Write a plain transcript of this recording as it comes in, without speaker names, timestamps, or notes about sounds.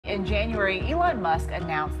In January, Elon Musk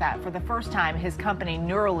announced that for the first time, his company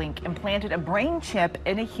Neuralink implanted a brain chip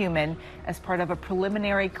in a human as part of a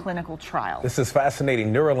preliminary clinical trial. This is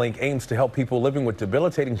fascinating. Neuralink aims to help people living with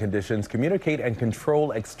debilitating conditions communicate and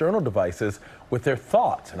control external devices with their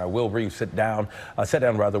thoughts. And our Will Reeve sat down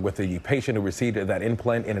with the patient who received that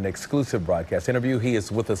implant in an exclusive broadcast interview. He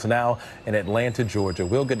is with us now in Atlanta, Georgia.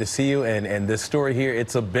 Will, good to see you. And this story here,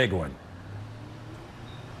 it's a big one.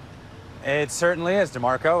 It certainly is,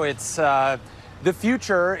 DeMarco. It's the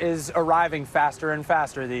future is arriving faster and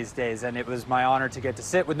faster these days, and it was my honor to get to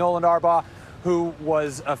sit with Nolan Arbaugh, who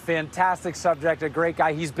was a fantastic subject, a great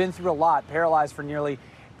guy. He's been through a lot, paralyzed for nearly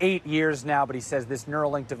 8 years now, but he says this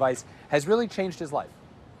Neuralink device has really changed his life.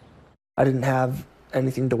 I didn't have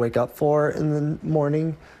anything to wake up for in the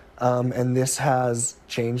morning, and this has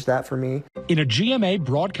changed that for me. In a GMA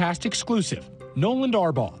broadcast exclusive, Nolan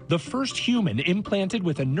Arbaugh, the first human implanted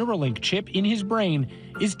with a Neuralink chip in his brain,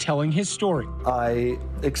 is telling his story. I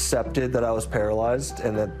accepted that I was paralyzed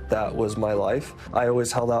and that was my life. I always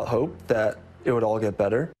held out hope that it would all get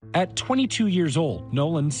better. At 22 years old,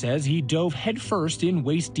 Nolan says he dove headfirst in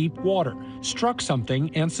waist-deep water, struck something,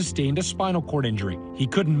 and sustained a spinal cord injury. He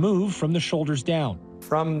couldn't move from the shoulders down.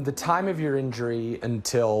 From the time of your injury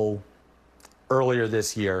until earlier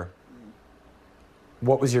this year,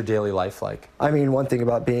 what was your daily life like? I mean, one thing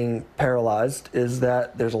about being paralyzed is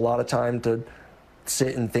that there's a lot of time to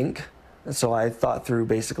sit and think. And so I thought through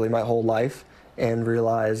basically my whole life and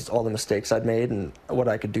realized all the mistakes I'd made and what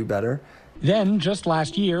I could do better. Then, just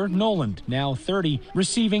last year, Nolan, now 30,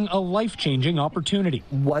 receiving a life-changing opportunity.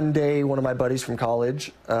 One day, one of my buddies from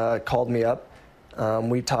college called me up.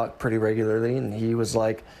 We talked pretty regularly, and he was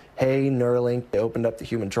like, hey, Neuralink, they opened up the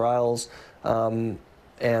human trials.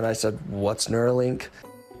 And I said, what's Neuralink?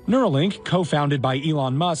 Neuralink, co-founded by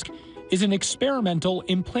Elon Musk, is an experimental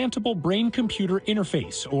implantable brain-computer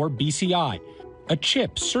interface, or BCI, a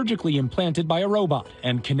chip surgically implanted by a robot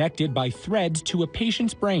and connected by threads to a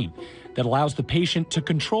patient's brain that allows the patient to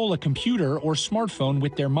control a computer or smartphone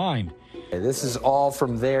with their mind. This is all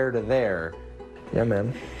from there to there. Yeah,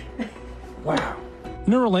 man. Wow.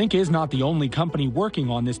 Neuralink is not the only company working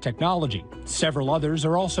on this technology. Several others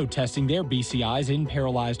are also testing their BCIs in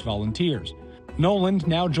paralyzed volunteers. Nolan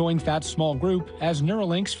now joins that small group as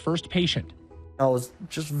Neuralink's first patient. I was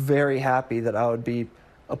just very happy that I would be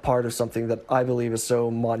a part of something that I believe is so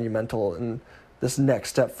monumental and this next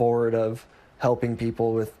step forward of helping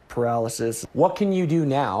people with paralysis. What can you do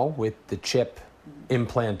now with the chip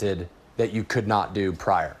implanted that you could not do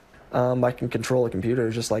prior? I can control a computer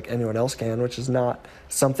just like anyone else can, which is not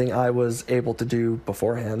something I was able to do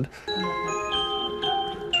beforehand. You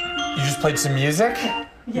just played some music?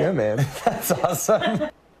 Yeah, man. That's awesome.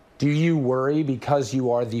 Do you worry because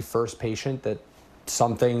you are the first patient that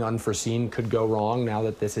something unforeseen could go wrong now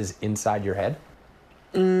that this is inside your head?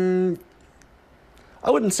 I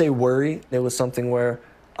wouldn't say worry. It was something where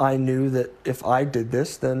I knew that if I did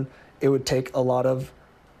this, then it would take a lot of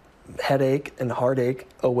headache and heartache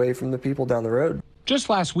away from the people down the road. Just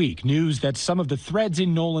last week, news that some of the threads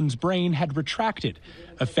in Nolan's brain had retracted,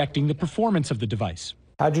 affecting the performance of the device.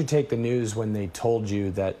 How'd you take the news when they told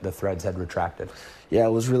you that the threads had retracted? Yeah,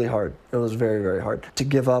 it was really hard. It was very, very hard to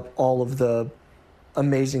give up all of the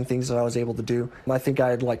amazing things that I was able to do. I think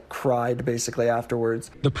I had cried basically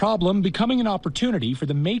afterwards. The problem becoming an opportunity for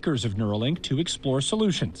the makers of Neuralink to explore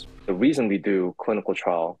solutions. The reason we do clinical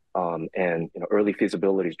trial and early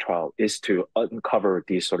feasibility trial is to uncover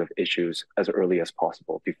these sort of issues as early as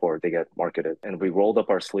possible before they get marketed. And we rolled up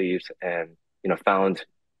our sleeves and found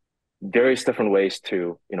various different ways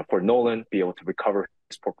to for Nolan be able to recover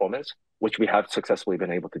his performance, which we have successfully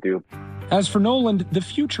been able to do. As for Nolan, the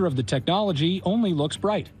future of the technology only looks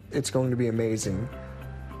bright. It's going to be amazing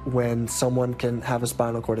when someone can have a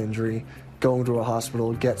spinal cord injury, go into a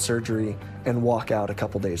hospital, get surgery, and walk out a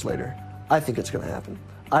couple days later. I think it's going to happen.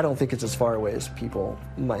 I don't think it's as far away as people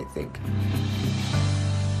might think.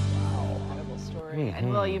 Wow, incredible story. And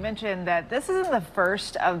Will, you mentioned that this isn't the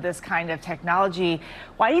first of this kind of technology.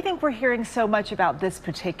 Why do you think we're hearing so much about this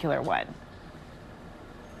particular one?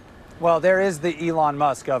 Well, there is the Elon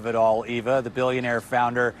Musk of it all, Eva, the billionaire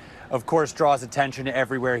founder, of course, draws attention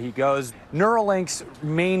everywhere he goes. Neuralink's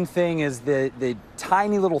main thing is the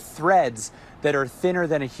tiny little threads that are thinner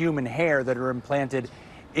than a human hair that are implanted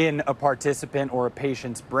in a participant or a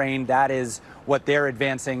patient's brain. That is what they're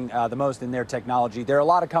advancing the most in their technology. There are a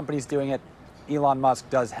lot of companies doing it. Elon Musk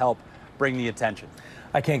does help bring the attention.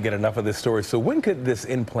 I can't get enough of this story. So when could this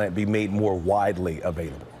implant be made more widely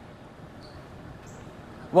available?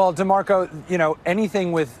 Well, DeMarco, you know,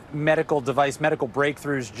 anything with medical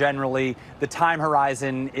breakthroughs generally, the time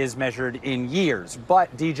horizon is measured in years.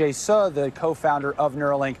 But DJ Suh, the co-founder of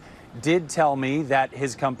Neuralink, did tell me that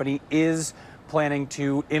his company is planning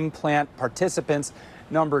to implant participants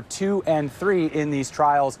number 2 and 3 in these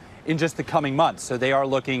trials in just the coming months. So they are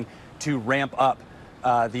looking to ramp up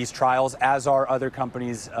these trials, as are other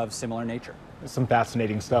companies of similar nature. Some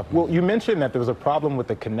fascinating stuff. Well, you mentioned that there was a problem with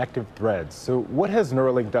the connective threads. So what has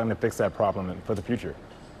Neuralink done to fix that problem for the future?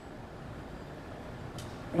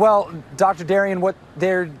 Well, Dr. Darian, what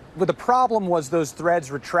the problem was those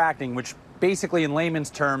threads retracting, which basically in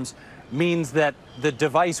layman's terms means that the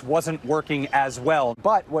device wasn't working as well.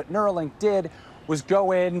 But what Neuralink did was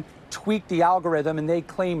go in, tweak the algorithm, and they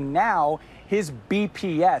claim now his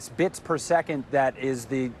BPS, bits per second, that is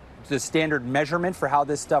the standard measurement for how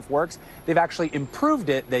this stuff works. They've actually improved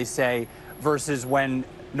it, they say, versus when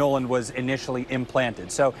Nolan was initially implanted.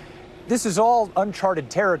 So this is all uncharted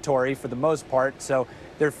territory for the most part, so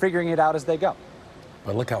they're figuring it out as they go.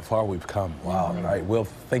 But look how far we've come. Wow. All right, Will,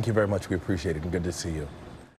 thank you very much. We appreciate it, and good to see you.